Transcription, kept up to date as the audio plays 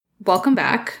Welcome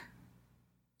back.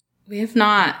 We have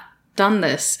not done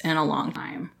this in a long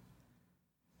time.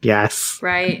 Yes.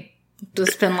 Right?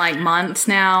 It's been like months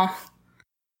now.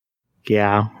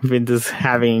 Yeah. We've been just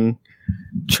having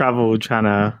trouble trying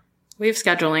to... We have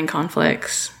scheduling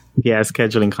conflicts. Yeah,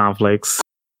 scheduling conflicts.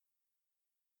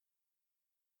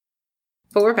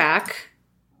 But we're back.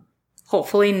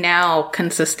 Hopefully now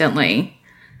consistently.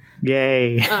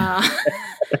 Yay. I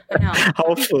know.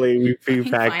 Hopefully we'll be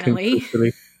back finally.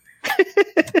 consistently.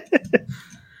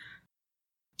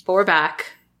 But we're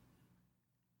back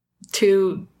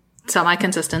to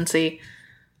semi-consistency,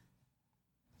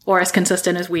 or as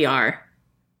consistent as we are.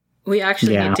 We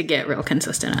actually need to get real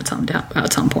consistent at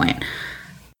some point.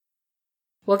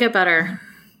 We'll get better.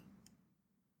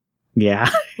 Yeah.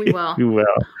 We will. We will.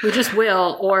 We just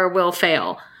will, or will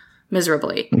fail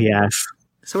miserably. Yes.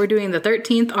 So we're doing the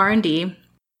 13th R&D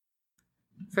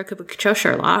for Kabukichou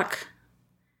Sherlock.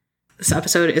 This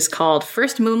episode is called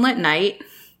First Moonlit Night.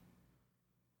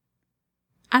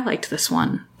 I liked this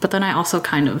one, but then I also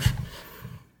kind of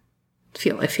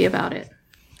feel iffy about it.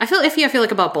 I feel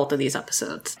like about both of these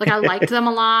episodes. Like, I liked them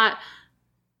a lot.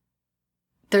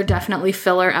 They're definitely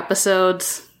filler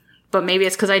episodes, but maybe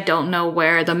it's because I don't know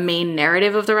where the main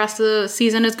narrative of the rest of the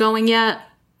season is going yet.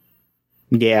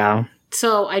 Yeah.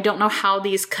 So I don't know how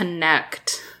these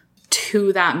connect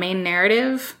to that main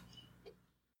narrative.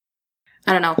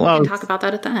 I don't know. Well, we can talk about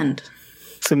that at the end.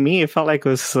 To me, it felt like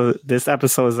this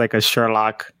episode was like a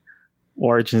Sherlock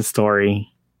origin story.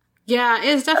 Yeah,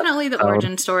 it's definitely the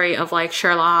origin story of like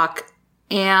Sherlock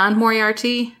and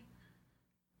Moriarty.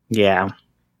 Yeah.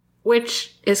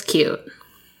 Which is cute.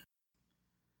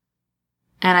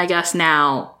 And I guess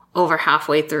now, over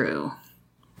halfway through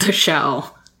the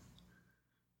show,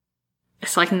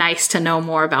 it's like nice to know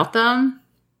more about them.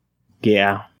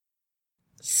 Yeah.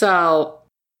 So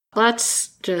let's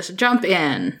just jump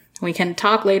in. We can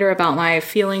talk later about my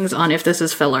feelings on if this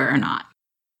is filler or not.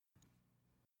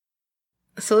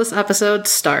 So this episode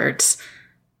starts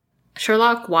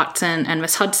Sherlock, Watson, and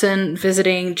Miss Hudson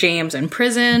visiting James in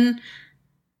prison.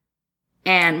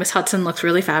 And Miss Hudson looks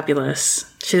really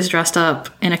fabulous. She's dressed up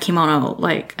in a kimono.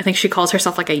 Like, I think she calls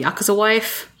herself like a Yakuza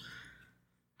wife.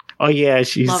 Oh, yeah.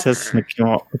 She says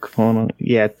kimono.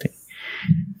 Yeah.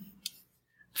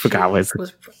 Forgot what it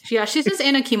was. Yeah, she's just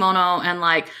in a kimono and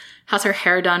like has her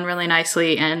hair done really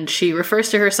nicely. And she refers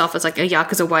to herself as like a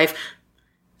Yakuza wife,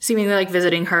 seemingly like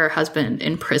visiting her husband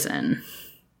in prison.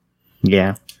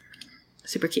 Yeah.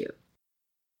 Super cute.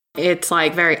 It's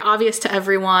like very obvious to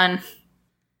everyone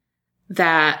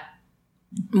that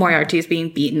Moriarty is being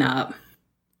beaten up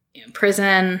in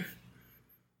prison.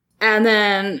 And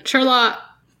then Sherlock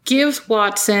gives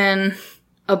Watson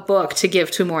a book to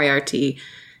give to Moriarty.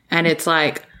 And it's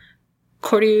like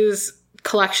Cordy's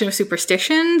collection of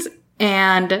superstitions.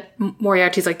 And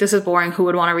Moriarty's like, this is boring. Who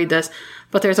would want to read this?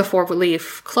 But there's a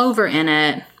 4-leaf clover in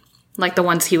it. Like the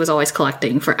ones he was always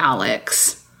collecting for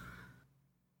Alex.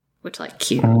 Which, like,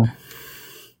 cute.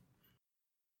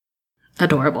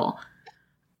 Adorable.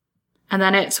 And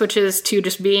then it switches to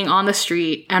just being on the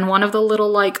street. And one of the little,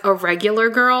 like, irregular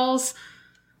girls,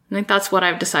 I think that's what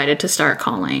I've decided to start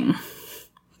calling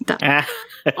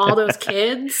all those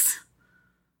kids.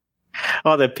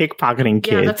 Oh, the pickpocketing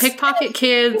kids. Yeah, the pickpocket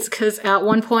kids, because at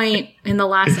one point in the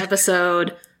last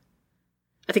episode,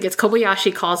 I think it's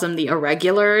Kobayashi calls them the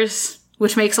irregulars,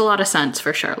 which makes a lot of sense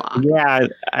for Sherlock. Yeah,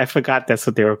 I forgot that's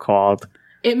what they were called.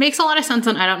 It makes a lot of sense,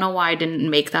 and I don't know why I didn't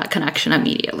make that connection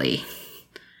immediately.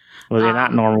 Well, they're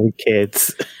not normal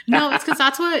kids. No, it's because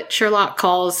that's what Sherlock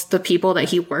calls the people that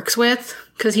he works with,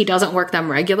 because he doesn't work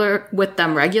with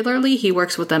them regularly. He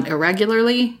works with them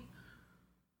irregularly.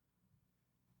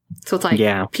 So it's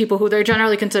like people who they're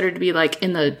generally considered to be like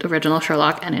in the original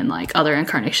Sherlock and in like other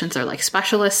incarnations are like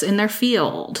specialists in their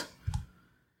field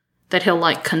that he'll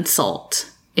like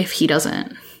consult if he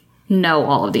doesn't know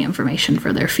all of the information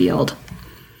for their field.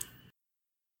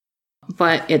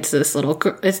 But it's this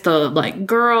it's the like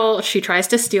girl, she tries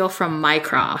to steal from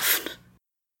Mycroft.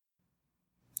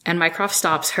 And Mycroft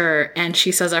stops her and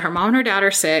she says that her mom and her dad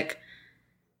are sick.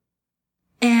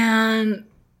 And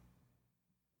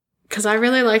because I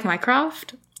really like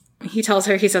Mycroft, he tells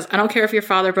her, he says, I don't care if your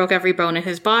father broke every bone in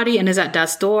his body and is at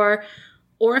death's door,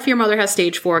 or if your mother has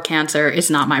stage 4 cancer, it's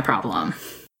not my problem.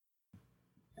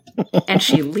 And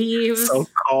she leaves. So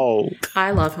cold.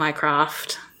 I love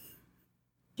Mycroft.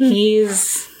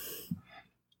 That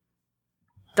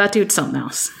dude's something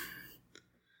else.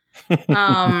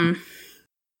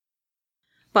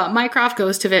 But Mycroft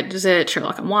goes to visit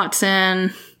Sherlock and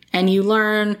Watson, and you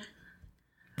learn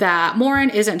that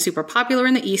Morin isn't super popular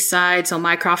in the East Side, so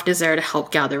Mycroft is there to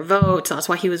help gather votes. That's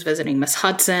why he was visiting Miss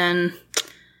Hudson.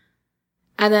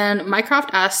 And then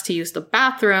Mycroft asks to use the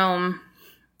bathroom,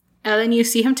 and then you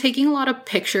see him taking a lot of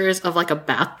pictures of like a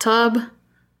bathtub.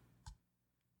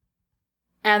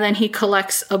 And then he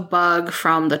collects a bug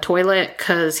from the toilet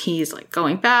because he's like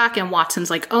going back, and Watson's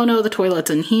like, oh no, the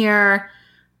toilet's in here.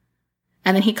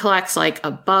 And then he collects like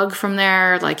a bug from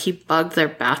there, like he bugged their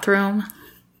bathroom.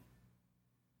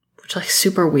 Which like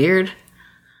super weird.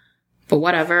 But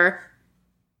whatever.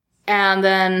 And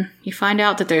then you find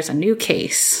out that there's a new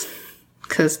case.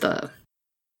 Because the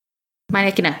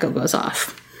Meineke Echo goes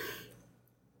off.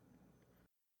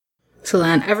 So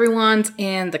then everyone's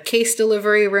in the case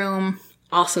delivery room.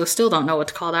 Also, still don't know what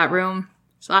to call that room.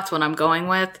 So that's what I'm going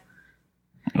with.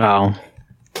 Wow.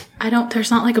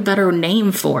 There's not like a better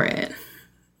name for it.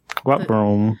 What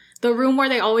room? The room where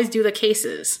they always do the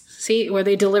cases. See? Where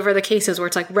they deliver the cases, where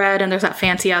it's like red and there's that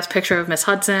fancy ass picture of Miss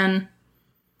Hudson.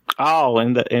 Oh,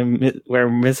 where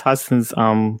Miss Hudson's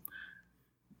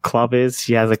club is,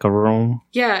 she has like a room.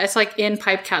 Yeah, it's like in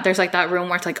Pipe Cat, there's like that room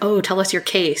where it's like, oh, tell us your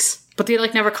case. But they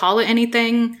like never call it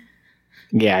anything.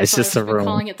 Yeah, it's just a room.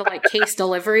 Calling it the like case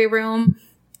delivery room.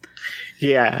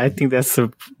 Yeah, I think that's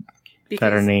a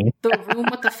better name. The room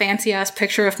with the fancy ass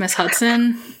picture of Miss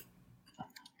Hudson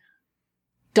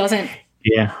doesn't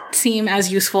seem as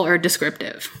useful or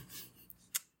descriptive.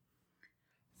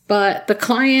 But the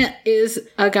client is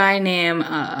a guy named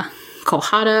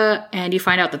Kohata, and you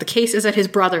find out that the case is that his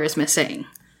brother is missing.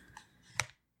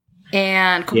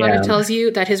 And Kohata tells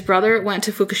you that his brother went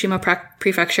to Fukushima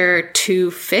Prefecture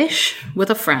to fish with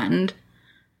a friend,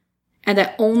 and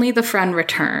that only the friend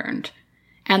returned.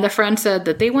 And the friend said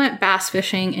that they went bass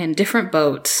fishing in different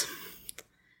boats,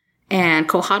 and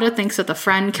Kohata thinks that the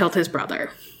friend killed his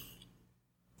brother.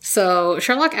 So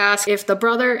Sherlock asks if the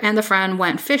brother and the friend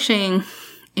went fishing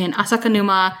in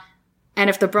Asakanuma, and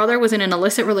if the brother was in an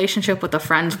illicit relationship with the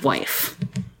friend's wife.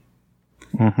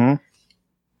 Mm-hmm.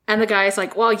 And the guy's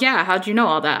like, well, yeah, how'd you know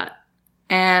all that?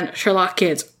 And Sherlock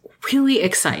gets really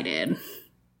excited.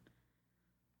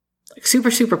 Like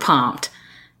super, super pumped.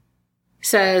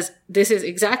 Says this is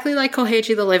exactly like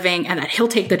Koheiji the Living and that he'll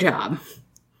take the job.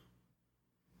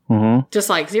 Mm-hmm. Just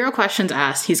like 0 questions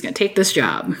asked, he's going to take this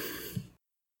job.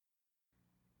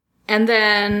 And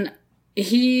then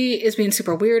he is being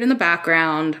super weird in the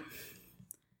background.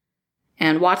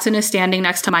 And Watson is standing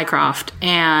next to Mycroft,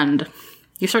 and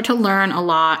you start to learn a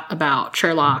lot about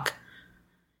Sherlock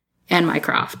and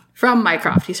Mycroft. From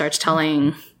Mycroft, he starts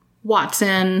telling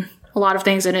Watson a lot of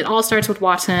things, and it all starts with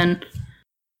Watson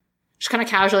just kind of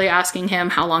casually asking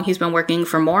him how long he's been working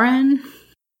for Morin.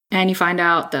 And you find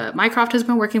out that Mycroft has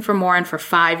been working for Morin for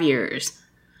 5 years.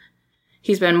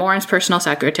 He's been Morin's personal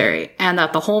secretary, and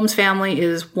that the Holmes family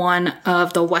is one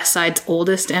of the West Side's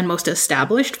oldest and most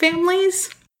established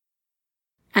families.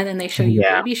 And then they show you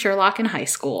baby Sherlock in high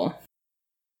school.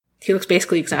 He looks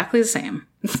basically exactly the same.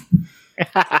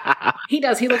 He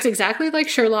does. He looks exactly like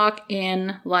Sherlock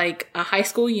in like a high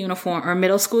school uniform or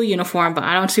middle school uniform, but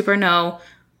I don't super know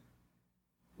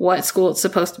what school it's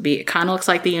supposed to be. It kind of looks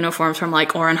like the uniforms from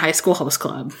like Oran High School Host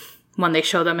Club when they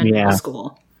show them in middle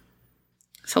school.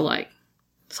 So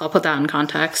I'll put that in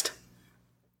context.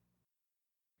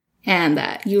 And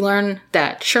that you learn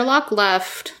that Sherlock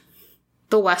left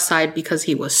the West Side because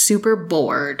he was super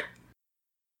bored.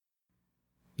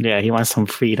 Yeah, he wants some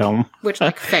freedom. Which,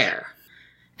 like, fair.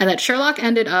 And that Sherlock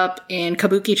ended up in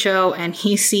Kabukichou, and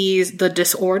he sees the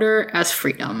disorder as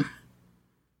freedom.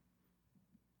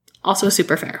 Also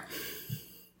super fair.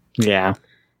 Yeah.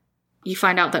 You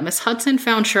find out that Miss Hudson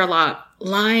found Sherlock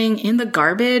lying in the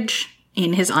garbage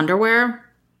in his underwear.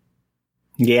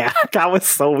 Yeah, that was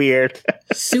so weird.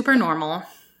 Super normal.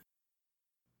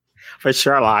 For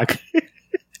Sherlock.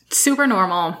 Super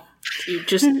normal.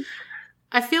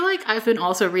 I feel like I've been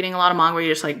also reading a lot of manga where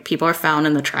you're just like, people are found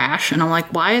in the trash. And I'm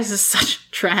like, why is this such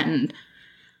a trend?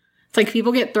 It's like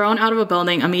people get thrown out of a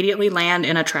building, immediately land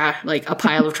in a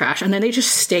pile of trash, and then they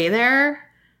just stay there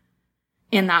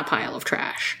in that pile of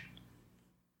trash.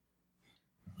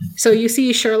 So you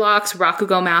see Sherlock's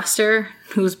Rakugo master,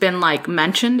 who's been like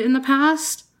mentioned in the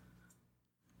past,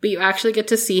 but you actually get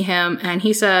to see him, and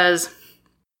he says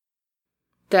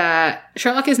that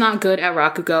Sherlock is not good at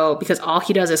Rakugo because all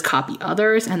he does is copy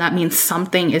others, and that means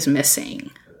something is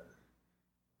missing.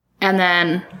 And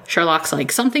then Sherlock's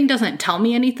like, something doesn't tell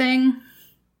me anything,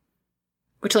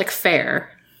 which, like,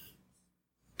 fair.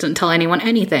 Doesn't tell anyone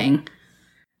anything.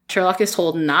 Sherlock is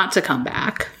told not to come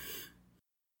back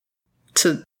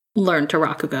to learn to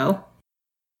Rakugo.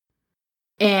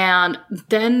 And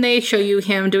then they show you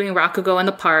him doing Rakugo in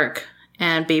the park,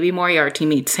 and Baby Moriarty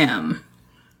meets him.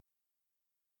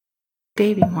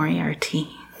 Baby Moriarty.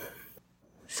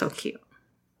 So cute.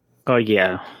 Oh,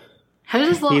 yeah. Had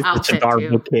his little He's outfit, such an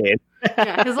adorable too. kid.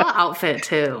 Yeah, his little outfit,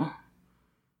 too.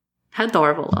 Had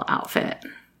adorable little outfit.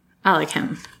 I like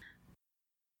him.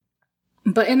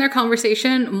 But in their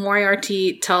conversation,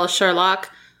 Moriarty tells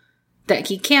Sherlock that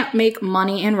he can't make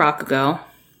money in Rakugo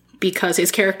because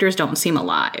his characters don't seem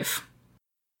alive.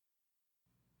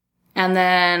 And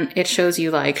then it shows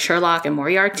you, like, Sherlock and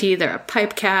Moriarty, they're a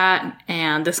pipe cat,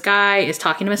 and this guy is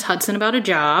talking to Miss Hudson about a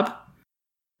job.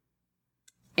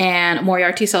 And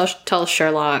Moriarty tells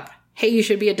Sherlock, hey, you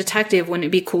should be a detective. Wouldn't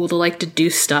it be cool to, like,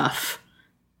 deduce stuff?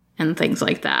 And things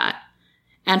like that.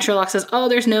 And Sherlock says, oh,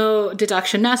 there's no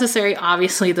deduction necessary.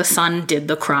 Obviously, the son did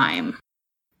the crime.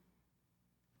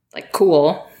 Like,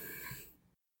 cool.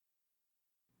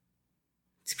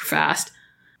 Super fast.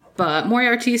 But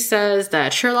Moriarty says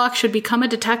that Sherlock should become a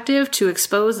detective to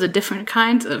expose the different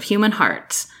kinds of human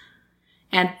hearts.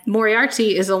 And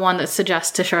Moriarty is the one that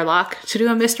suggests to Sherlock to do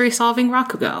a mystery-solving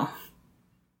Rakugo.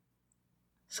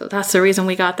 So that's the reason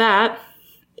we got that.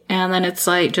 And then it's,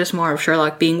 like, just more of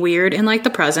Sherlock being weird in, like, the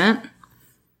present.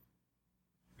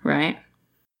 Right?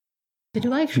 Did you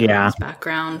like Sherlock's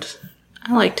background?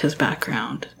 I liked his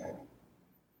background.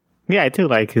 Yeah, I do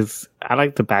like I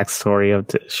like the backstory of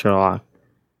Sherlock.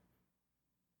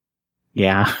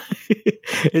 Yeah.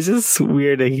 It's just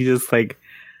weird that he just, like,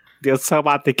 they'll talk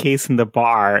about the case in the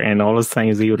bar and all of a sudden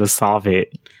he's able to solve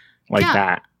it like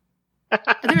that.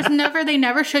 They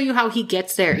never show you how he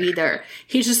gets there either.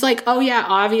 He's just like, oh yeah,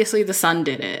 obviously the son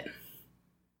did it.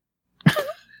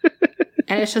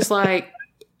 And it's just like,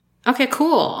 okay,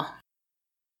 cool.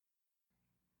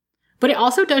 But it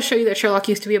also does show you that Sherlock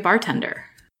used to be a bartender.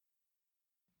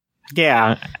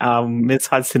 Yeah, Miss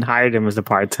Hudson hired him as a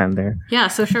bartender. Yeah,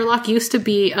 so Sherlock used to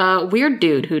be a weird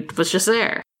dude who was just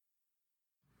there.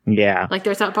 Yeah. Like,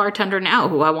 there's that bartender now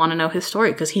who I want to know his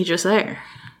story because he's just there.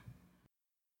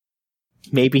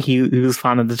 Maybe he was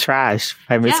found in the trash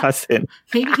by Miss Hudson.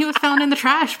 Maybe he was found in the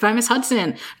trash by Miss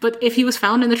Hudson. But if he was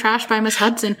found in the trash by Miss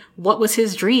Hudson, what was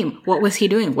his dream? What was he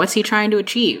doing? What's he trying to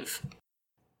achieve?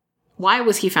 Why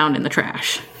was he found in the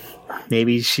trash?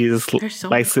 Maybe she just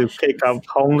likes to pick up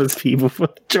homeless people from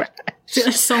the trash.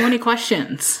 There's so many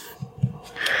questions.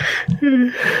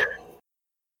 Yeah,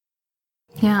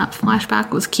 flashback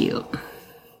was cute.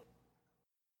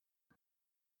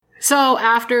 So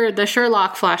after the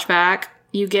Sherlock flashback,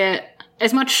 you get,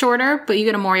 it's much shorter, but you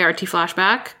get a Moriarty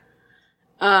flashback,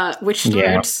 which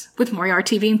starts with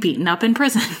Moriarty being beaten up in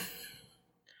prison.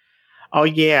 Oh,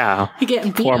 yeah. He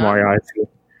getting beaten Poor Moriarty.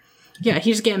 Yeah,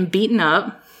 he's getting beaten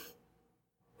up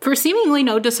for seemingly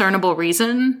no discernible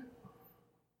reason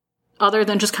other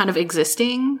than just kind of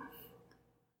existing.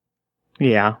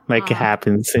 Yeah, like it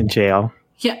happens in jail.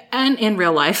 Yeah, and in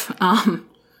real life.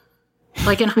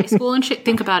 Like in high school and shit.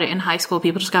 Think about it. In high school,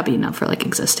 people just got beaten up for, like,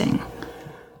 existing.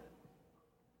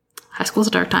 High school's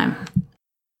a dark time.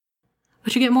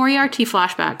 But you get Moriarty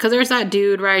flashback. Because there's that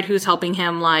dude, right, who's helping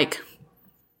him, like,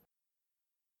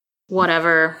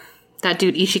 whatever. That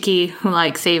dude, Ishiki, who,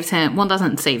 like, saves him. Well,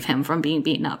 doesn't save him from being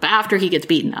beaten up. But after he gets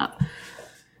beaten up,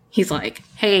 he's like,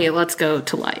 hey, let's go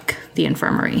to, like, the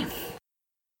infirmary. He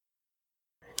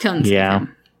doesn't save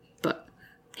him. But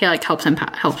he, like, helps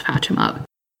patch him up.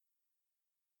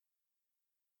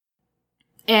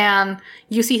 And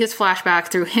you see his flashback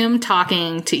through him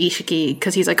talking to Ishiki,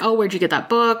 because he's like, oh, where'd you get that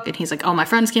book? And he's like, oh, my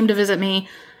friends came to visit me,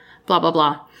 blah, blah,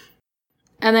 blah.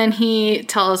 And then he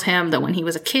tells him that when he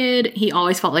was a kid, he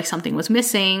always felt like something was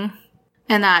missing,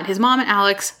 and that his mom and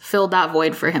Alex filled that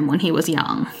void for him when he was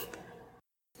young.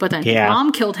 But then his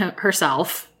mom killed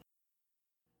herself,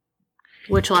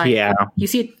 which, like, you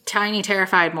see tiny,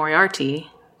 terrified Moriarty,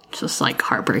 just, like,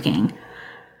 heartbreaking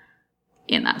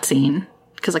in that scene.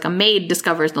 Because, like, a maid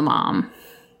discovers the mom.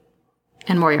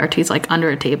 And Moriarty's, like, under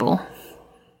a table.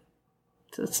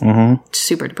 So it's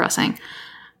super depressing.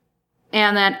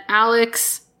 And then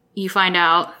Alex, you find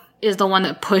out, is the one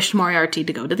that pushed Moriarty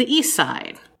to go to the east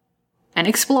side. And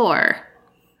explore.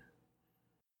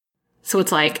 So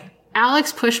it's like,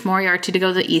 Alex pushed Moriarty to go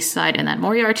to the east side. And then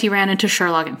Moriarty ran into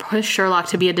Sherlock and pushed Sherlock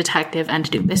to be a detective and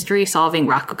to do mystery-solving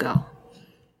Rakugo.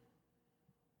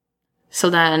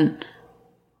 So then,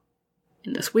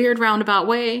 in this weird roundabout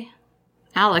way,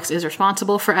 Alex is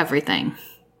responsible for everything.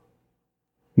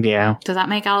 Yeah. Does that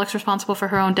make Alex responsible for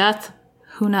her own death?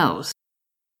 Who knows?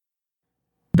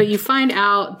 But you find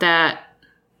out that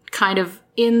kind of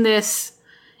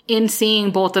in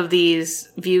seeing both of these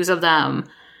views of them,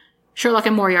 Sherlock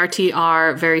and Moriarty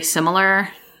are very similar.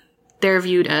 They're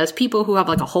viewed as people who have,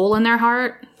 like, a hole in their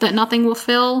heart that nothing will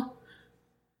fill.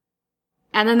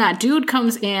 And then that dude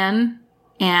comes in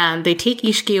and they take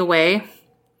Ishiki away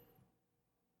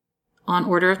on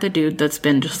order of the dude that's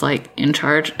been just like in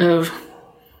charge of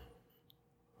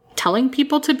telling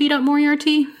people to beat up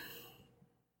Moriarty.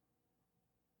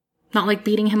 Not like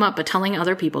beating him up, but telling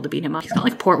other people to beat him up. He's got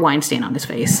like port wine stain on his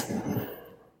face.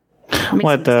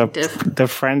 What, the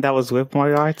friend that was with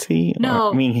Moriarty?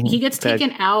 No, he gets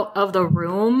taken out of the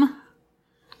room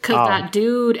because that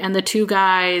dude and the two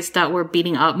guys that were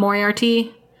beating up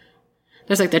Moriarty.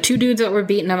 There's like the two dudes that were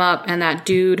beating him up and that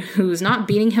dude who's not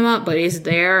beating him up but is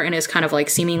there and is kind of like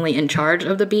seemingly in charge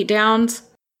of the beatdowns.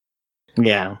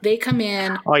 Yeah. They come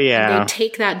in and they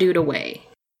take that dude away.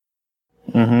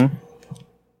 Mm-hmm.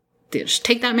 They just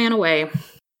take that man away.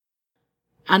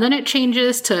 And then it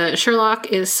changes to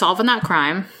Sherlock is solving that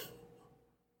crime.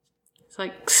 He's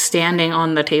like standing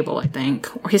on the table, I think.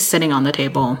 Or he's sitting on the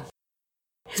table.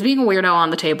 He's being a weirdo on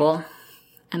the table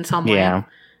in some way. Yeah.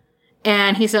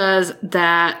 And he says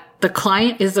that the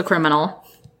client is the criminal.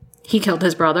 He killed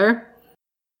his brother.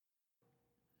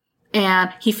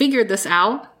 And he figured this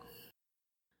out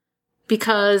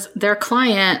because their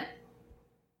client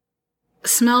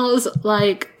smells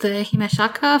like the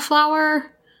himeshaka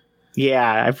flower.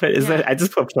 Yeah, I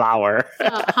just put flower.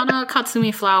 Hana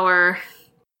Katsumi flower.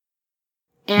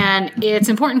 And it's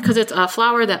important because it's a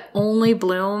flower that only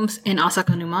blooms in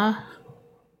Asakanuma.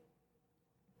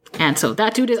 And so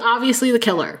that dude is obviously the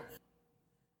killer.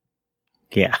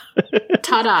 Yeah.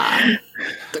 Ta-da!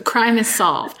 The crime is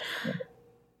solved.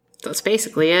 That's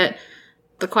basically it.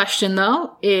 The question,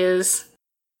 though, is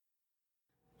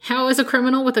how is a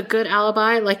criminal with a good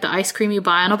alibi like the ice cream you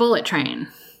buy on a bullet train?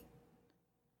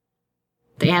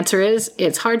 The answer is,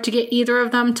 it's hard to get either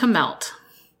of them to melt.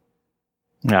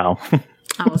 No.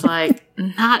 I was like,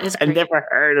 not as great. I never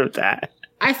heard of that.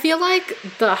 I feel like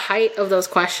the height of those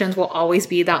questions will always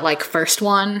be that, like, first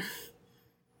one.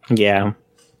 Yeah.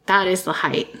 That is the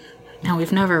height. And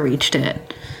we've never reached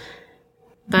it.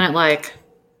 Then it, like,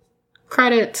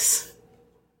 credits.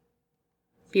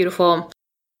 Beautiful.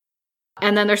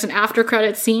 And then there's an after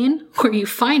credit scene where you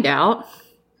find out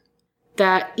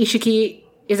that Ishiki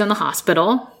is in the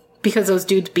hospital because those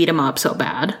dudes beat him up so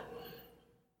bad.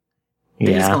 That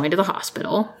he's going to the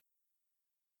hospital.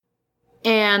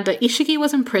 And Ishiki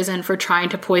was in prison for trying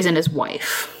to poison his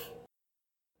wife.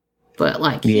 But,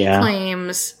 like, he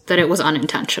claims that it was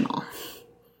unintentional.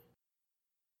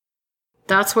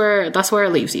 That's where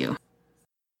it leaves you.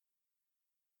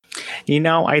 You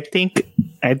know, I think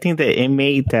the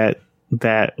inmate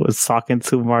that was talking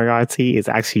to Moriarty is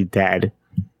actually dead.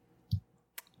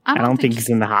 I don't think he's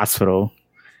in the hospital.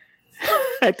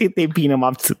 I think they beat him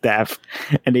up to death,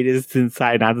 and they just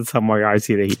decided not to tell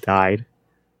Moriarty that he died.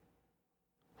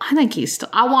 I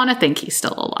want to think he's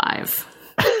still alive.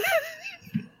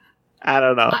 I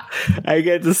don't know. I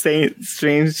get the same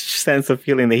strange sense of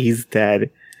feeling that he's dead,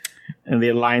 and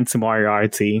they're lying to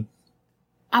Moriarty.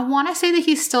 I want to say that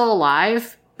he's still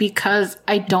alive because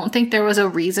I don't think there was a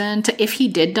reason to, if he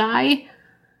did die,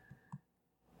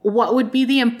 what would be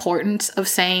the importance of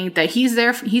saying that he's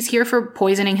here for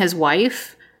poisoning his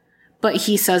wife, but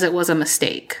he says it was a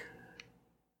mistake?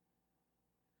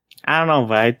 I don't know,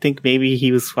 but I think maybe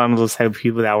he was one of those type of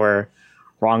people that were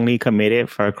wrongly committed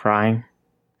for a crime.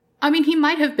 I mean, he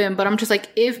might have been, but I'm just like,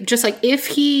 if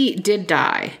he did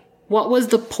die, what was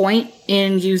the point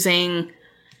in using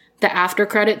the after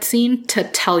credit scene to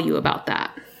tell you about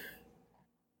that?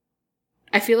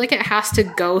 I feel like it has to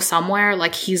go somewhere,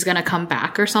 like he's gonna come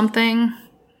back or something.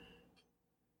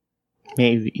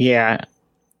 Maybe, yeah.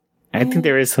 I think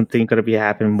there is something gonna be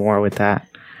happening more with that.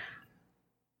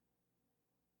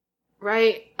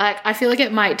 Right? Like, I feel like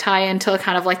it might tie into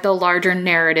kind of like the larger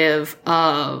narrative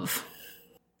of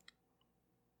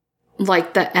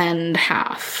like the end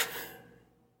half.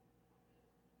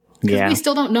 Because we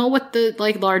still don't know what the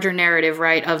like larger narrative,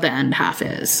 right, of the end half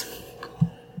is.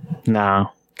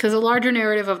 No. Because the larger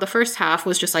narrative of the first half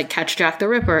was just like catch Jack the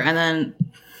Ripper, and then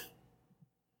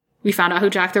we found out who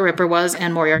Jack the Ripper was,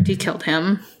 and Moriarty killed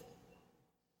him.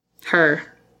 Her.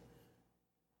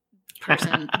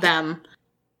 Person. Them.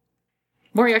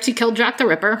 Moriarty killed Jack the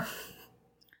Ripper.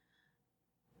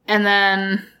 And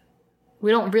then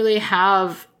we don't really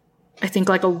have, I think,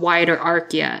 like a wider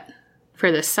arc yet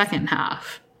for this second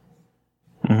half.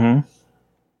 Mm-hmm.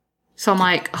 So I'm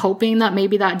like hoping that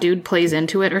maybe that dude plays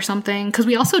into it or something. Because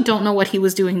we also don't know what he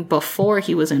was doing before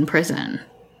he was in prison.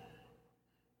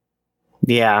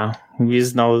 Yeah. We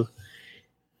just know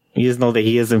that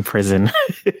he is in prison.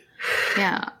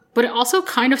 Yeah. But it also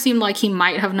kind of seemed like he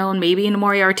might have known maybe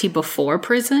Moriarty before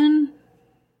prison.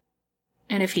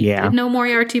 And if he did know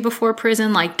Moriarty before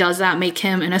prison, like, does that make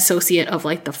him an associate of,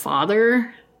 like, the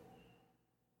father?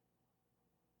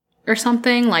 Or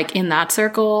something, like, in that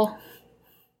circle?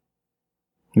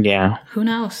 Yeah. Who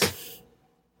knows?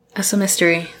 That's a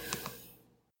mystery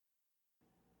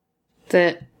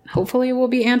that hopefully will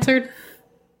be answered.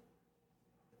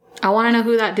 I want to know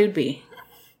who that dude be.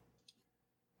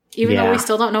 Even though we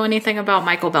still don't know anything about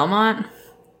Michael Belmont.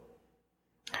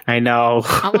 I know.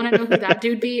 I want to know who that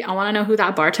dude be. I want to know who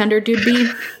that bartender dude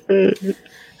be.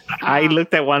 I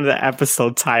looked at one of the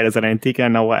episode titles and I think I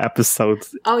know what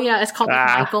episodes. Oh, yeah. It's called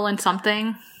Michael and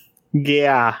something.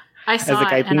 Yeah. I saw it.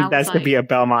 I think that's going to be a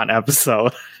Belmont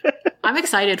episode. I'm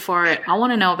excited for it.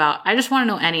 I just want to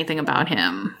know anything about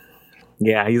him.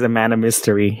 Yeah, he's a man of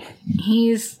mystery.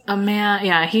 He's a man.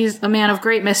 Yeah, he's a man of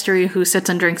great mystery who sits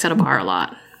and drinks at a bar a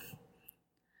lot.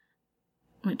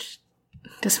 Which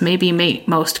just maybe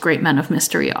most great men of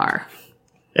mystery are.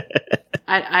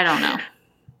 I don't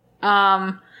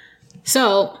know.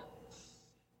 So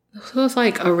this was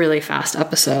like a really fast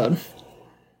episode.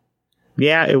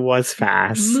 Yeah, it was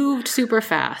fast. Moved super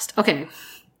fast. Okay.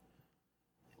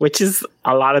 Which is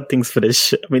a lot of things for this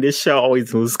show. I mean, this show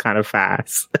always moves kind of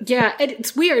fast. Yeah,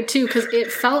 it's weird, too, because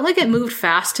it felt like it moved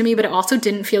fast to me, but it also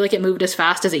didn't feel like it moved as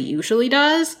fast as it usually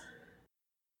does.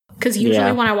 Because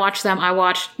usually when I watch them, I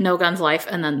watch No Gun's Life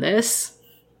and then this.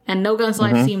 And No Gun's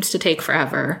Life seems to take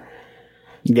forever.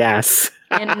 Yes.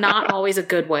 And not always a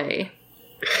good way.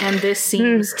 And this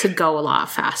seems to go a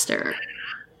lot faster.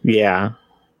 Yeah.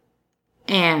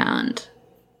 And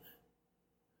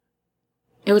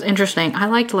it was interesting. I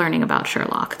liked learning about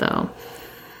Sherlock, though.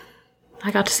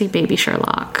 I got to see baby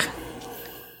Sherlock.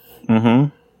 Mm-hmm.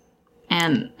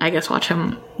 And I guess watch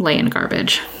him lay in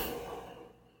garbage.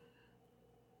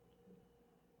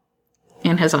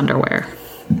 In his underwear.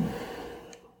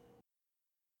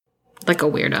 Like a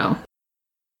weirdo.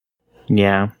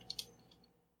 Yeah.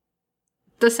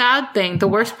 The sad thing, the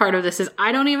worst part of this is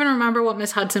I don't even remember what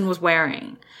Miss Hudson was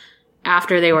wearing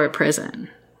after they were at prison.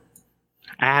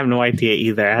 I have no idea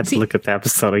either. I had to look at the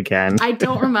episode again. I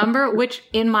don't remember, which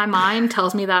in my mind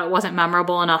tells me that it wasn't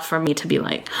memorable enough for me to be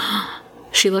like, oh,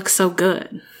 she looks so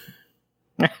good.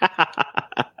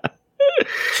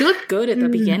 She looked good at the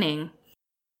beginning.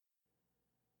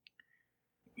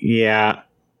 Yeah.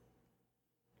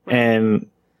 And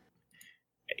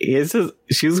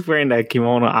she was wearing that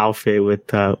kimono outfit with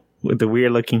the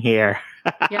weird looking hair.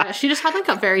 Yeah, she just had like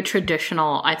a very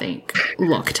traditional, I think,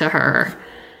 look to her.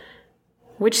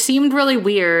 Which seemed really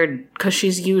weird because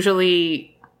she's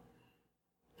usually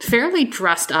fairly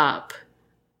dressed up.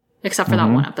 Except for that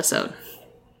one episode.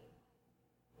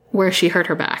 Where she hurt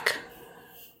her back.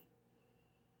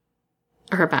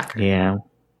 Or her back hurt. Yeah.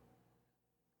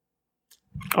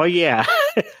 Oh, yeah.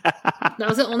 That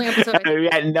was the only episode we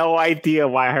had no idea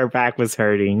why her back was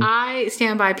hurting. I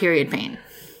stand by period pain.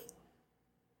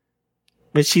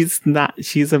 But she's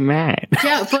a man.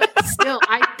 Yeah, but still,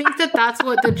 I think that's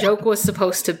what the joke was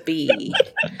supposed to be.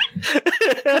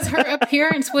 Because her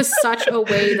appearance was such a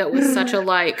way that was such a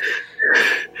like...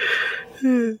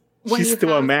 She's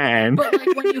still a man. But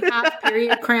like when you have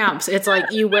period cramps, it's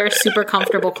like you wear super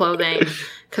comfortable clothing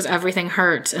because everything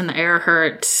hurts and the air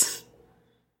hurts.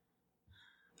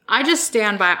 I just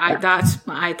stand by.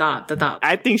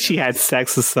 I think she had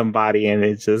sex with somebody, and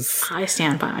it just. I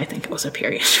stand by. I think it was a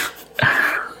period.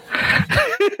 I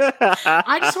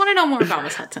just want to know more about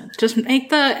Miss Hudson. Just make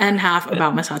the end half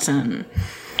about Miss Hudson.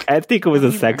 I think it was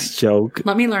a sex joke.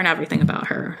 Let me learn everything about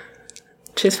her.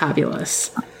 She's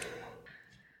fabulous.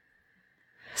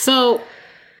 So,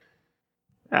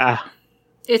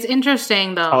 it's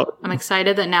interesting though. I'm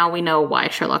excited that now we know why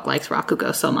Sherlock likes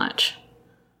Rakugo so much.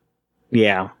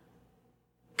 Yeah.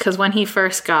 Because when he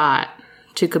first got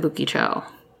to Kabukichou,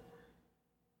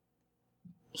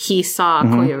 he saw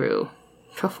Koyoru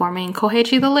performing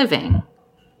Koheichi the Living.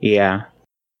 Yeah.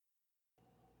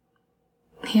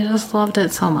 He just loved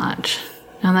it so much.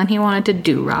 And then he wanted to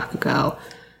do Rakugo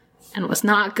and was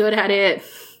not good at it.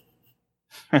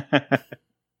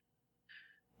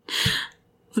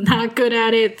 Not good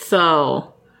at it,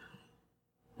 so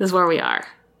this is where we are.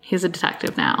 He's a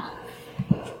detective now.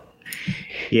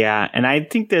 Yeah, and I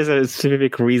think there's a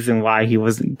specific reason why he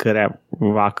wasn't good at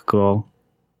Rakugo.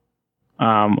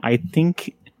 I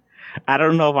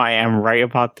don't know if I am right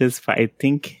about this, but I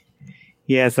think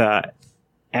he has a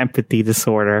empathy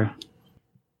disorder.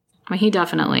 I mean, he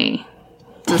definitely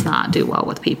does not do well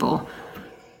with people.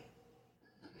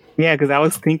 Yeah, because I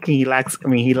was thinking he lacks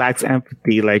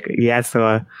empathy. Like, he has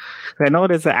to... I know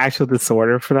there's an actual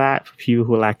disorder for that, for people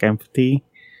who lack empathy.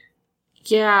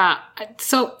 Yeah,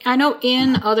 so I know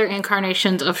in other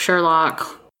incarnations of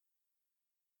Sherlock,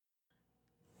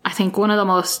 I think one of the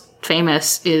most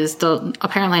famous is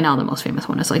apparently now the most famous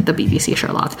one is like the BBC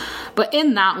Sherlock. But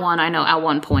in that one, I know at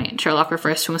one point, Sherlock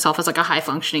refers to himself as like a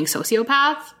high-functioning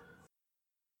sociopath.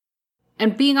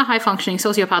 And being a high-functioning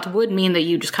sociopath would mean that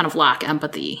you just kind of lack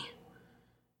empathy.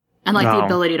 And like the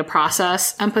ability to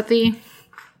process empathy.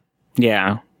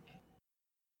 Yeah.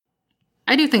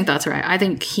 I do think that's right. I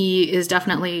think he is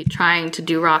definitely trying to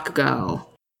do Rakugo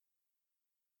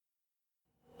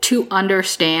to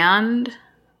understand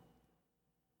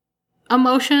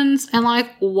emotions and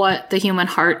like what the human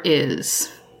heart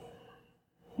is.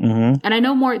 Mm-hmm. And I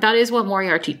know that is what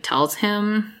Moriarty tells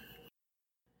him.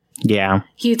 Yeah.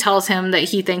 He tells him that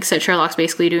he thinks that Sherlock's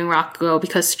basically doing Rakugo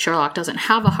because Sherlock doesn't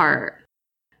have a heart.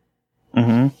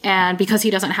 Mm-hmm. And because he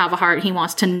doesn't have a heart, he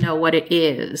wants to know what it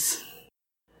is.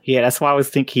 Yeah, that's why I was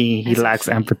thinking he lacks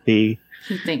empathy.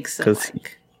 He thinks that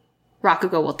like,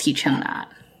 Rakugo will teach him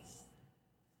that.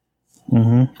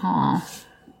 Mm-hmm. Aw.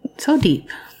 So deep.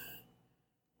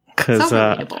 Because,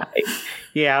 so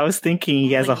yeah, I was thinking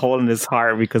he has a hole in his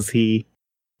heart because he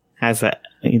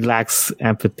lacks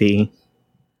empathy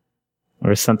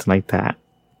or something like that.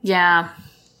 Yeah.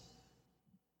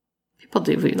 People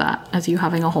do view that as you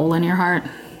having a hole in your heart.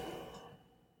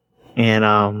 And,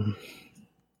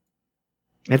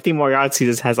 I think Moriarty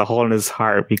just has a hole in his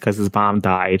heart because his mom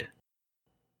died.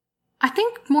 I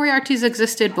think Moriarty's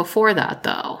existed before that,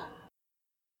 though.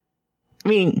 I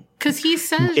mean, because he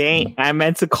says I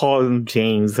meant to call him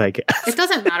James, I guess. It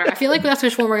doesn't matter. I feel like that's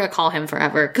which one we're gonna call him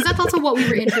forever. Because that's also what we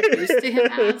were introduced to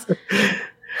him as.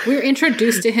 We were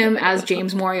introduced to him as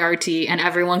James Moriarty, and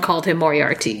everyone called him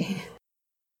Moriarty.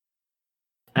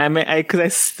 I mean, because I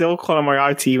still call him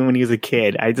Moriarty even when he was a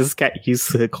kid. I just got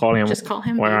used to calling him. Just call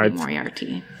him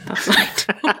Moriarty. That's right.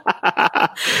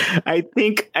 I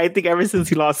think ever since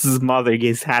he lost his mother,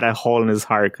 he's had a hole in his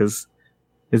heart because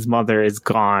his mother is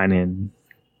gone and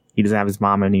he doesn't have his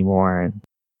mom anymore.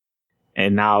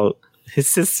 And now his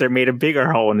sister made a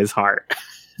bigger hole in his heart.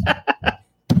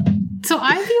 So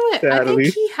I view it, I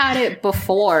think he had it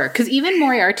before. Because even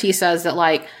Moriarty says that,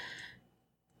 like,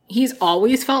 he's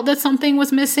always felt that something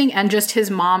was missing and just his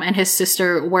mom and his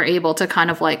sister were able to kind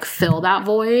of, like, fill that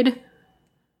void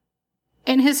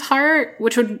in his heart,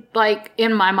 which would, like,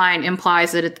 in my mind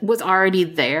implies that it was already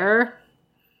there.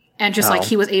 And just, like,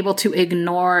 he was able to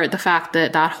ignore the fact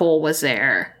that that hole was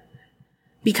there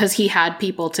because he had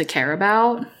people to care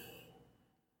about.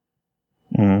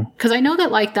 Because I know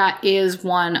that, like, that is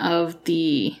one of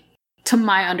the, to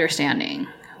my understanding,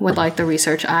 with, like, the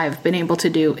research I've been able to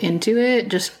do into it,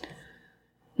 just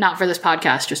not for this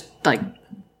podcast, just, like,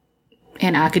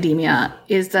 in academia,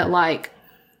 is that, like,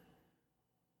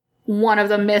 one of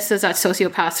the myths is that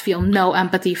sociopaths feel no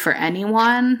empathy for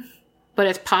anyone. But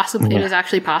it's possible. It is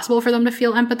actually possible for them to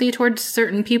feel empathy towards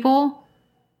certain people.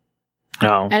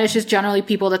 Oh. And it's just generally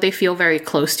people that they feel very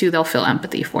close to, they'll feel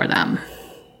empathy for them.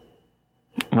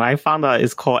 Well, I found out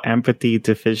it's called empathy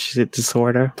deficit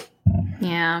disorder.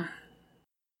 Yeah.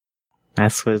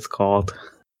 That's what it's called.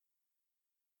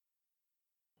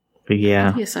 But yeah.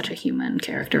 Empathy is such a human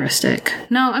characteristic.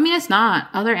 No, I mean, it's not.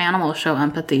 Other animals show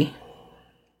empathy.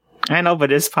 I know, but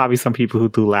there's probably some people who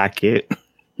do lack it.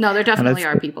 No, there definitely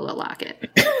are people that lack it.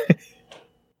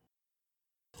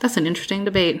 That's an interesting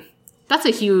debate. That's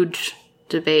a huge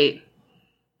debate.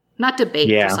 Not debate,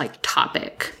 just like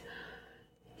topic.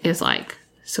 Is like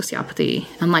sociopathy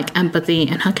and like empathy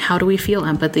and like how do we feel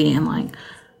empathy and like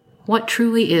what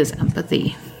truly is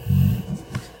empathy.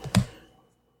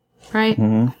 Right?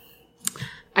 Mm-hmm.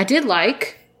 I did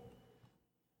like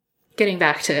getting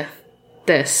back to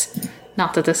this.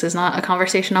 Not that this is not a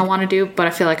conversation I want to do, but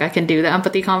I feel like I can do the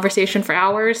empathy conversation for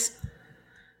hours.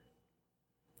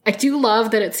 I do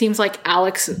love that it seems like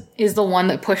Alex is the one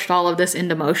that pushed all of this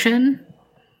into motion.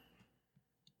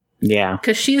 Yeah.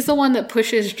 Because she's the one that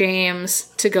pushes James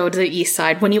to go to the east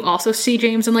side. When you also see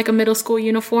James in like a middle school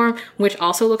uniform, which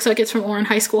also looks like it's from Oran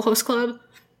High School Host Club.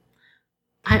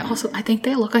 I think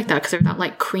they look like that because they're that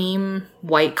like cream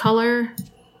white color.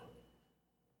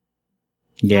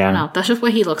 Yeah. I don't know. That's just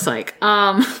what he looks like.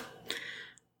 That's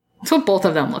what both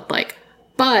of them looked like.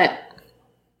 But,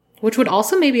 which would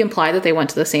also maybe imply that they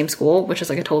went to the same school, which is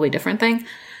like a totally different thing.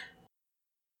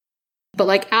 But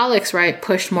like Alex, right,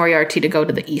 pushed Moriarty to go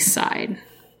to the east side.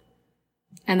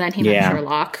 And then he met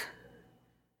Sherlock.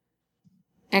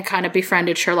 And kind of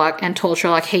befriended Sherlock and told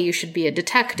Sherlock, hey, you should be a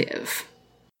detective.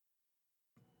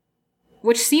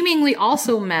 Which seemingly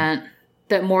also meant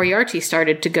that Moriarty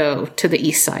started to go to the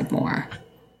east side more.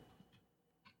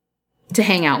 To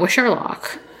hang out with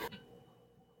Sherlock.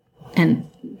 And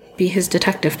be his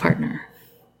detective partner.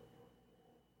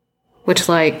 Which,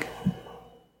 like,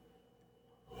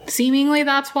 seemingly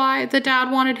that's why the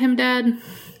dad wanted him dead.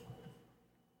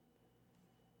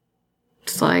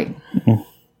 It's like...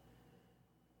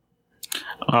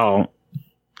 Oh,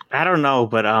 I don't know,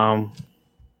 but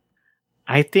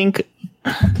I think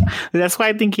that's why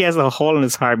I think he has a hole in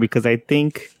his heart, because I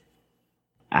think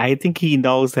he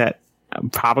knows that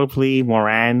probably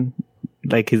Moran,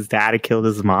 like his dad, had killed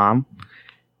his mom,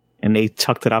 and they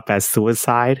chucked it up as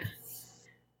suicide.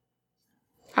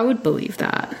 I would believe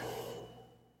that.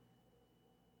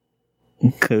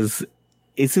 Because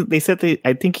they said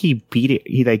I think he beat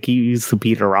it. He used to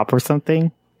beat her up or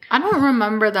something. I don't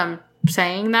remember them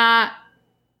saying that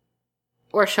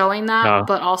or showing that,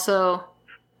 but also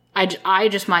I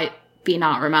just might be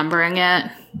not remembering it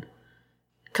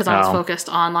because I was focused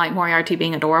on like Moriarty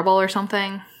being adorable or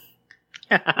something.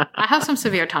 I have some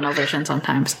severe tunnel vision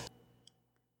sometimes.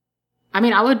 I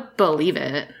mean, I would believe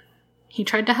it. He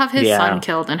tried to have his son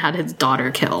killed and had his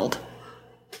daughter killed.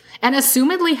 And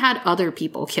assumedly had other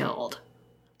people killed.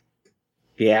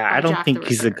 Yeah, I don't think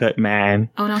he's a good man.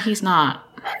 Oh, no, he's not.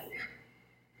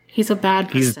 He's a bad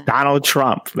person. He's Donald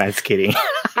Trump. That's kidding.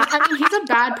 I mean, he's a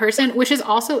bad person, which is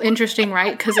also interesting,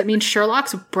 right? Because it means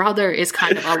Sherlock's brother is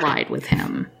kind of allied with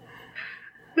him.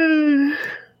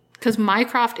 Because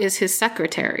Mycroft is his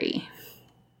secretary.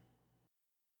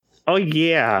 Oh,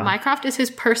 yeah. Mycroft is his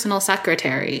personal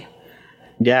secretary.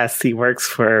 Yes, he works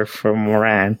for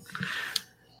Moran.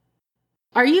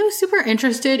 Are you super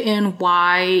interested in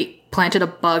why planted a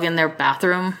bug in their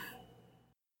bathroom?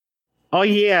 Oh,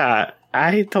 yeah.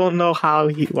 I don't know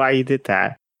why he did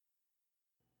that.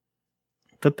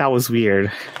 But that was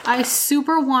weird. I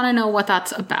super want to know what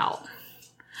that's about.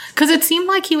 Because it seemed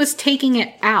like he was taking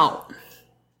it out.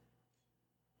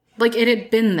 Like it had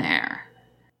been there.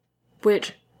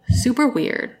 Which, super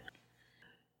weird.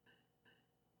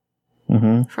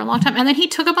 Mm-hmm. For a long time. And then he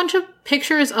took a bunch of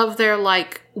pictures of their,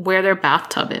 like, where their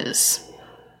bathtub is.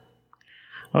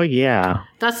 Oh, yeah.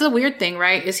 That's the weird thing,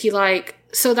 right? Is he, like...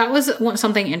 So that was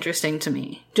something interesting to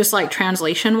me. Just, like,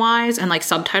 translation-wise and, like,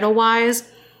 subtitle-wise.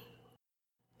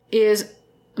 Is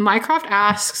Mycroft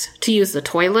asks to use the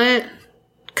toilet.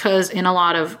 Because in a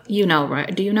lot of... You know,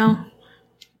 right? Do you know? I'm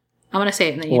going to say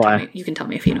it and then you can tell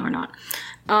me if you know or not.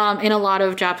 In a lot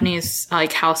of Japanese,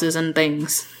 like, houses and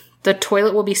things... The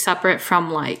toilet will be separate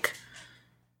from, like,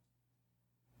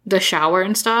 the shower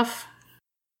and stuff.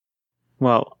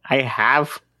 Well, I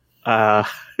have a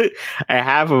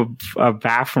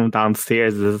bathroom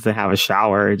downstairs that doesn't have a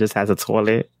shower. It just has a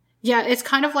toilet. Yeah, it's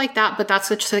kind of like that, but that's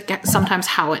just like sometimes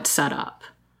how it's set up.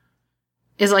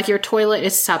 Is like your toilet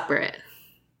is separate.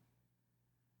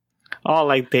 Oh,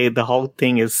 like the whole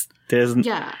thing is...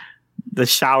 The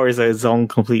showers are its own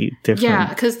complete different. Yeah,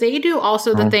 because they do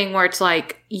also the thing where it's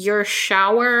like your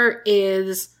shower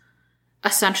is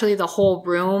essentially the whole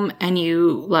room and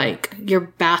you like your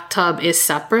bathtub is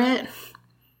separate.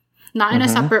 Not in a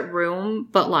separate room,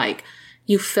 but like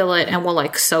you fill it and will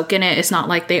like soak in it. It's not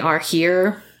like they are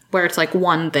here where it's like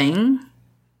one thing.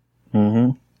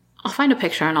 Mm-hmm. I'll find a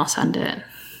picture and I'll send it.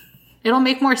 It'll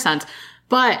make more sense.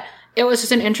 But it was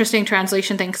just an interesting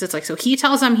translation thing because it's like, so he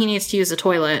tells them he needs to use the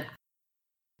toilet.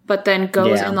 But then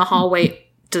goes in the hallway,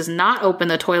 does not open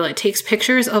the toilet, takes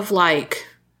pictures of, like,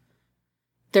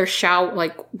 their shower,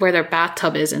 like, where their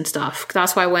bathtub is and stuff.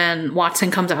 That's why when Watson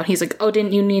comes out, he's like, oh,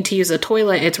 didn't you need to use the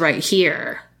toilet? It's right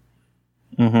here.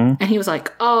 Mm-hmm. And he was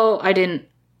like, oh, I didn't,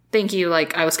 thank you,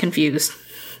 like, I was confused.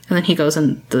 And then he goes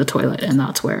into the toilet, and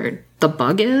that's where the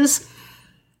bug is.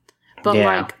 But,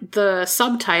 like, the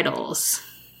subtitles...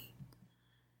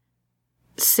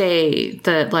 say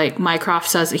that like Mycroft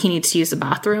says that he needs to use the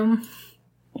bathroom.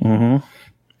 Mm-hmm.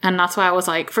 And that's why I was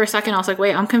like, for a second I was like,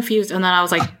 wait, I'm confused. And then I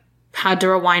was like, had to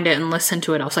rewind it and listen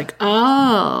to it. I was like,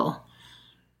 oh.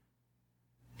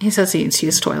 He says he needs to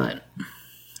use the toilet.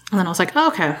 And then I was like, oh,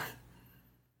 okay.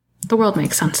 The world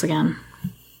makes sense again.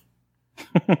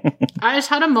 I just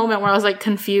had a moment where I was like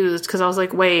confused because I was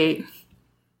like, wait.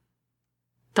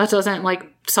 That doesn't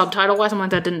like subtitle-wise, I'm like,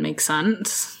 that didn't make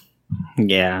sense.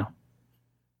 Yeah.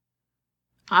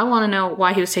 I want to know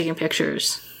why he was taking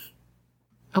pictures.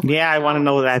 Yeah, I want to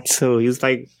know that too. He was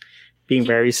like being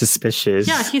very suspicious.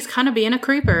 Yeah, he's kind of being a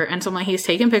creeper. And so like he's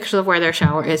taking pictures of where their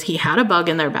shower is. He had a bug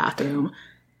in their bathroom.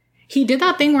 He did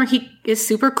that thing where he is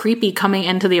super creepy coming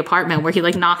into the apartment where he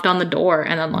like knocked on the door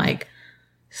and then like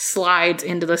slides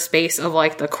into the space of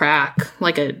like the crack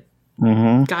like a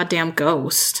goddamn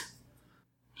ghost.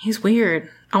 He's weird.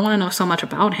 I want to know so much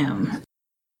about him.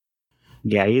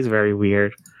 Yeah, he's very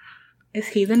weird. Is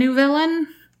he the new villain?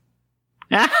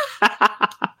 I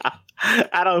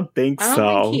don't think so. I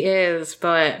don't think he is,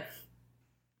 but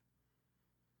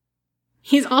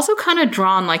He's also kind of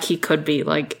drawn like he could be.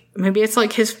 Like, maybe it's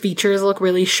like his features look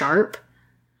really sharp.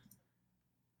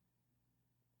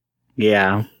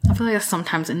 Yeah. I feel like that's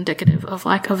sometimes indicative of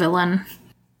like a villain.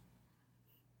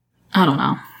 I don't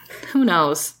know. Who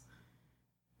knows?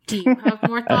 Do you have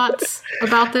more thoughts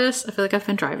about this? I feel like I've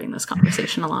been driving this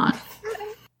conversation a lot.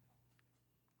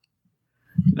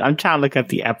 I'm trying to look at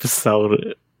the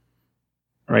episode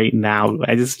right now.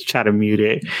 I just try to mute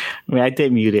it. I mean, I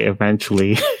did mute it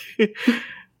eventually.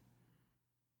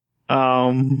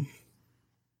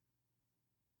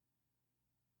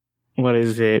 What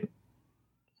is it?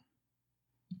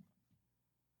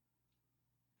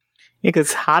 Yeah,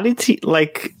 because how did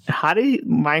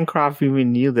Minecraft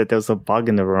even knew that there was a bug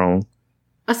in the room?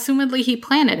 Assumedly, he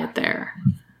planted it there.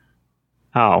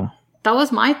 Oh. That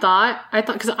was my thought. I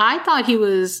thought he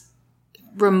was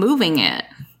removing it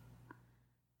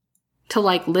to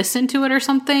like listen to it or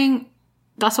something.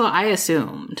 That's what I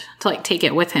assumed. To like take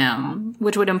it with him,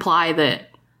 which would imply that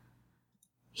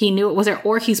he knew it was there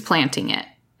or he's planting it.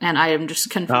 And I am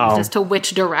just confused as to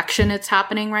which direction it's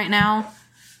happening right now.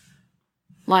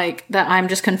 Like, that I'm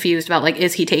just confused about, like,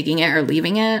 is he taking it or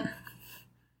leaving it?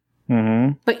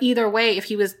 Mm-hmm. But either way, if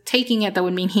he was taking it, that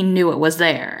would mean he knew it was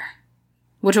there.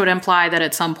 Which would imply that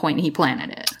at some point he planted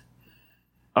it.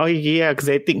 Oh, yeah, because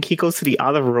I think he goes to the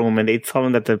other room and they tell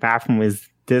him that the bathroom is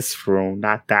this room,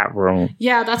 not that room.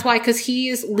 Yeah, that's why, because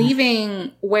he's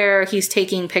leaving where he's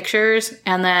taking pictures,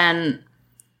 and then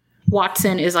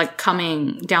Watson is, like,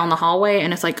 coming down the hallway,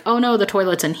 and it's like, oh, no, the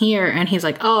toilet's in here. And he's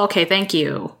like, oh, okay, thank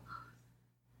you.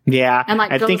 Yeah, and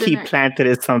like I think he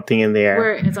planted something in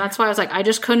there. That's why I was like, I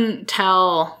just couldn't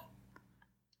tell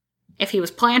if he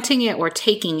was planting it or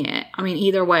taking it. I mean,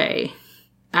 either way,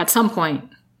 at some point.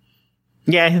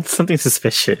 Yeah, it's something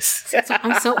suspicious.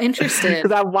 I'm so interested.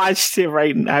 Because I'm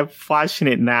watching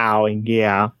it now, and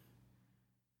yeah.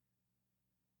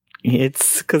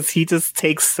 It's because he just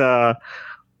takes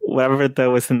whatever that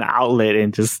was in the outlet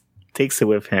and just takes it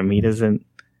with him. He doesn't.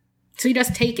 So he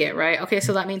does take it, right? Okay,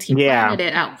 so that means he planted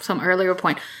it at some earlier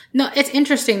point. No, it's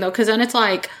interesting, though, because then it's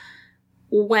like,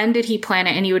 when did he plant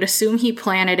it? And you would assume he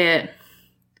planted it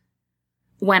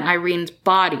when Irene's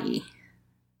body.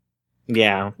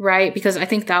 Yeah. Right? Because I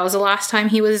think that was the last time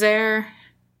he was there.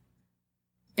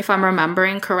 If I'm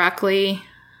remembering correctly.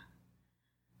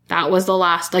 That was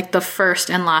the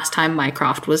first and last time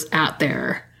Mycroft was at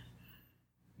their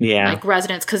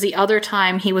residence. Because the other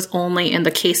time he was only in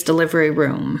the case delivery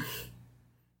room.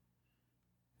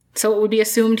 So it would be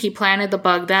assumed he planted the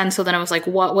bug then, so then it was like,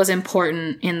 what was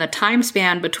important in the time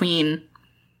span between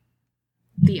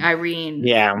the Irene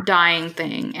dying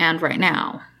thing and right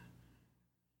now?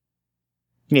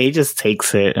 Yeah, he just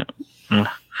takes it.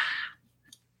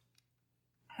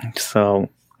 So,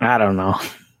 I don't know.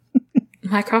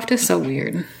 Mycroft is so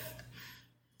weird.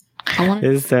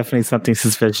 There's definitely something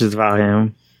suspicious about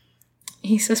him.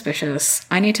 He's suspicious.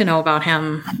 I need to know about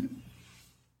him.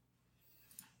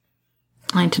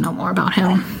 I need to know more about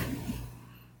him.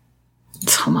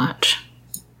 So much.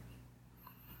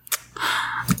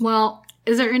 Well,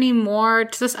 is there any more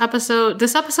to this episode?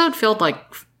 This episode felt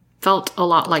a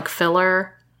lot like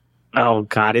filler. Oh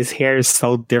God, his hair is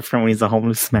so different when he's a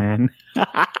homeless man.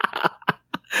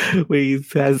 When he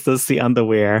has the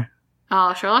underwear.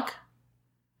 Oh, Sherlock?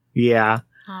 Yeah.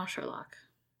 Oh, Sherlock.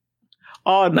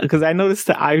 Oh, because I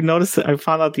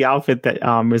found out the outfit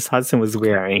that Miss Hudson was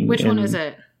wearing. Which one is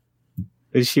it?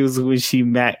 When she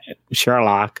met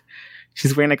Sherlock,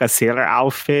 she's wearing like a sailor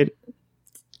outfit,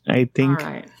 I think. All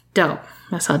right, dope,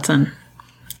 Miss Hudson.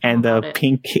 And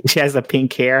she has the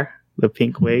pink hair, the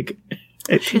pink wig.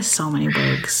 She has so many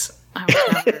wigs.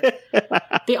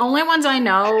 The only ones I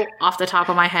know off the top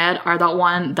of my head are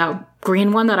that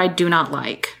green one that I do not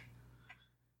like.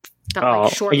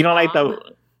 Short you don't like the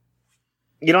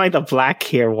black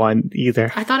hair one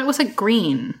either. I thought it was like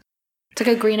green. It's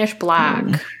like a greenish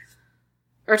black.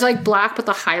 Or it's like black, but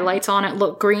the highlights on it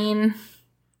look green.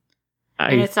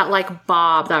 And it's that like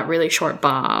bob, that really short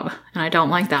bob. And I don't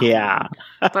like that one.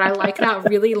 But I like that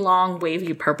really long,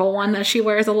 wavy purple one that she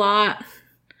wears a lot.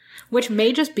 Which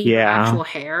may just be her actual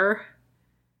hair.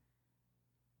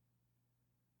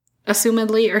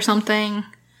 Assumedly or something.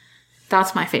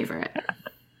 That's my favorite.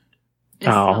 It's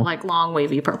the like long,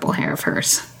 wavy purple hair of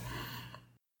hers.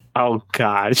 Oh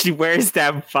God, she wears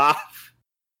that bob.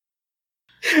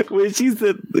 When she's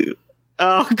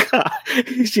oh God,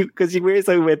 because she wears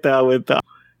it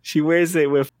she wears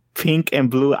it with pink and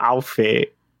blue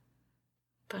outfit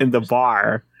in the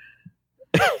bar.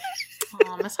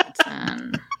 Oh, Miss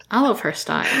Hudson, I love her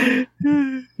style.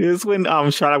 It was when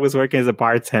Charlotte was working as a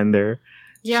bartender.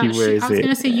 Yeah, I was going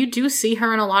to say, you do see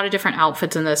her in a lot of different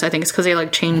outfits in this. I think it's because they,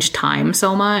 like, change time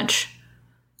so much.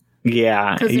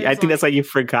 Yeah, I think that's why you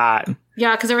forgot.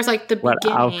 Yeah, because there was, like, the what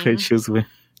beginning. Outfit she was with.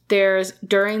 There's,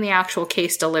 during the actual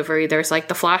case delivery, there's, like,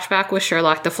 the flashback with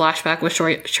Sherlock, the flashback with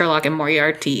Sherlock and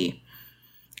Moriarty.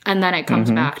 And then it comes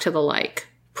back to the, like,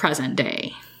 present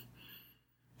day.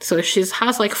 So she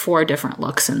has, like, 4 different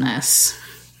looks in this.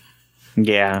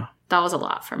 Yeah. That was a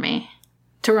lot for me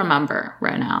to remember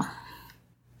right now.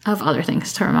 I have other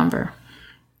things to remember.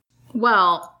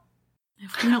 Well,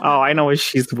 I know what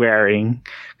she's wearing.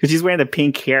 Because she's wearing the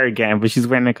pink hair again, but she's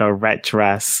wearing like a red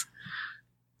dress.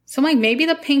 So I'm like, maybe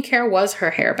the pink hair was her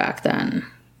hair back then.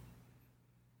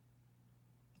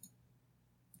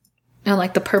 And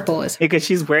like the purple is. Because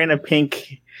she's wearing a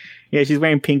pink. Yeah, she's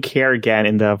wearing pink hair again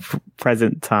in the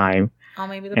present time. Oh,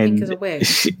 maybe the pink is a wig.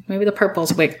 Maybe the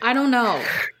purple's a wig. I don't know.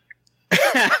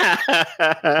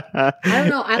 I don't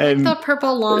know. I like the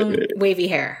purple long wavy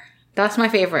hair. That's my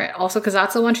favorite. Also, because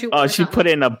that's the one she wears. Oh, she put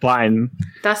it in a bun.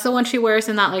 That's the one she wears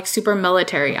in that like super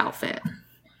military outfit.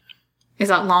 Is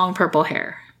that long purple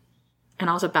hair. And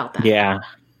I was about that. Yeah.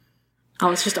 I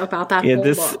was just about that whole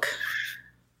look.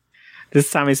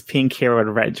 This time it's pink hair with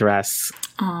a red dress.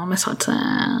 Oh, Miss Hudson.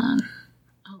 I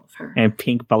love her. And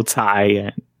pink bow tie. And I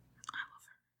love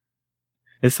her.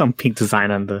 There's some pink design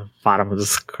on the bottom of the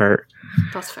skirt.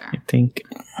 That's fair. I think.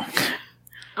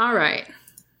 All right.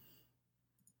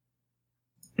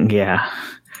 Yeah.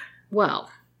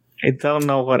 Well. I don't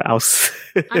know what else.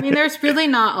 I mean, there's really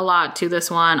not a lot to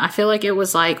this one. I feel like it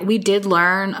was like, we did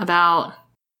learn about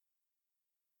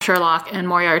Sherlock and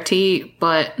Moriarty,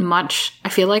 but I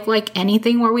feel like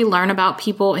anything where we learn about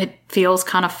people, it feels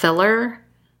kind of filler,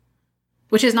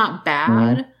 which is not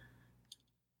bad.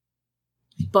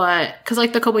 But, because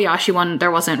like the Kobayashi one,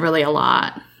 there wasn't really a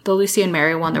lot. The Lucy and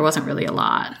Mary one, there wasn't really a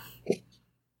lot.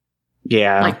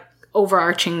 Yeah. Like,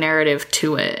 overarching narrative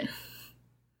to it.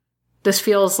 This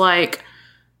feels like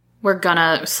we're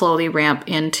gonna slowly ramp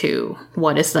into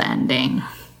what is the ending.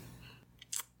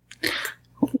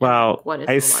 Well,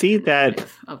 I see that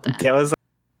there was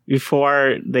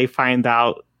before they find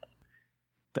out,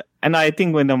 and I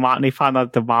think when they found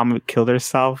out the mom killed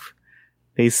herself,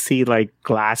 they see like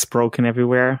glass broken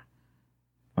everywhere.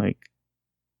 Like,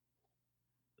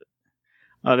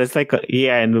 oh, there's like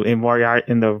in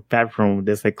Moriarty in the bedroom,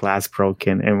 there's like glass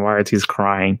broken, and Moriarty's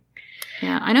crying.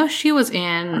 Yeah, I know she was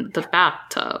in the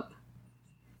bathtub.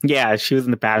 Yeah, she was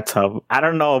in the bathtub. I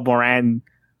don't know if Moran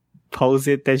posed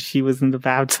it that she was in the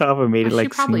bathtub or made it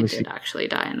like... She probably did actually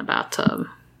die in the bathtub.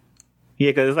 Yeah,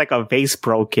 because there's like a vase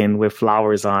broken with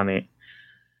flowers on it.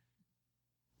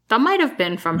 That might have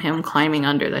been from him climbing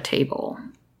under the table.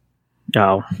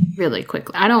 Oh. Really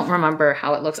quickly. I don't remember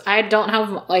how it looks. I don't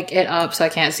have like it up, so I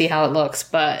can't see how it looks,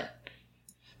 but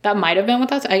that might have been what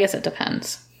that's... I guess it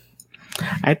depends.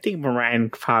 I think Moran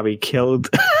probably killed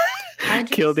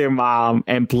their mom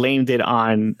and blamed it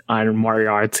on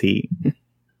Moriarty.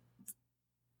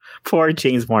 Poor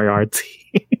James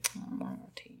Moriarty. Oh,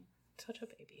 Moriarty. Such a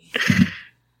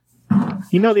baby.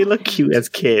 You know, they look cute as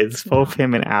kids, both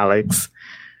him and Alex.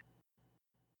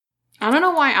 I don't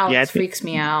know why Alex freaks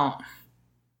me out.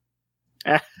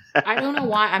 I don't know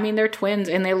why. I mean, they're twins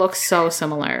and they look so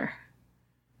similar.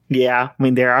 Yeah, I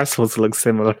mean, they are supposed to look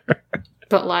similar.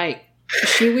 But, like,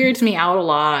 she weirds me out a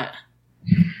lot.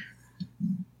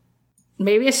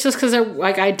 Maybe it's just because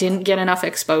like I didn't get enough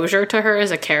exposure to her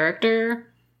as a character.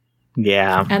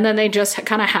 Yeah. And then they just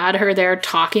kind of had her there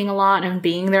talking a lot and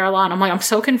being there a lot. And I'm like, I'm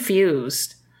so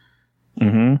confused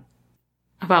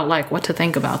about like what to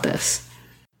think about this.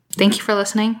 Thank you for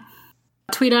listening.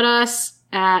 Tweet at us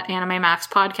at Anime Max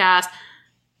Podcast.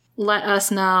 Let us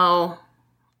know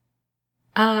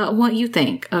what you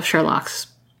think of Sherlock's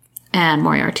and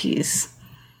Moriarty's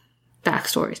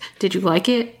backstories. Did you like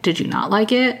it? Did you not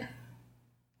like it?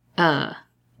 Yeah.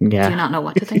 Do you not know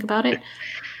what to think about it?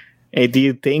 Hey, do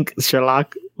you think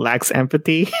Sherlock lacks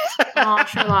empathy? Oh,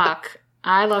 Sherlock.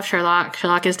 I love Sherlock.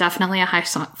 Sherlock is definitely a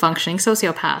high-functioning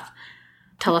sociopath.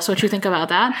 Tell us what you think about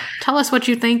that. Tell us what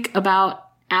you think about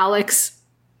Alex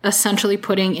essentially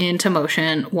putting into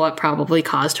motion what probably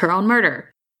caused her own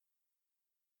murder.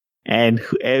 And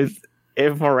if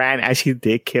Moran actually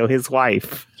did kill his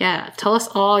wife. Yeah, tell us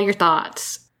all your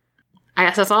thoughts. I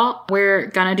guess that's all. We're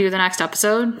gonna do the next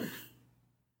episode.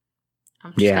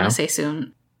 I'm just gonna say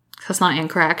soon. That's not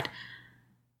incorrect.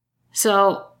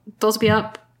 So, those will be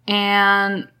up.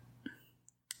 And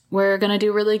we're gonna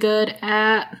do really good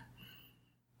at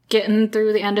getting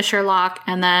through the end of Sherlock.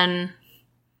 And then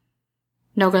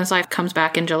No Gun's Life comes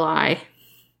back in July.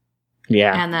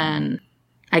 Yeah. And then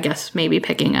I guess maybe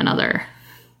picking another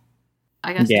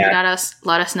I guess tweet at us.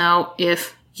 Let us know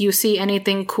if you see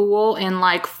anything cool in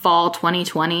like fall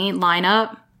 2020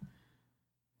 lineup.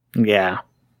 Yeah.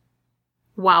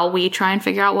 While we try and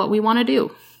figure out what we want to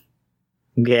do.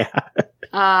 Yeah.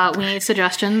 We need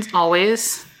suggestions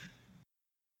always.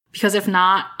 Because if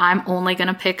not, I'm only going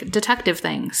to pick detective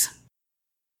things.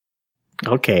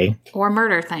 Okay. Or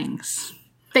murder things.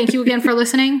 Thank you again for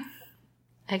listening.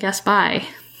 I guess bye.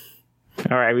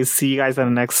 All right. We'll see you guys on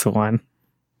the next one.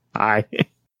 Bye.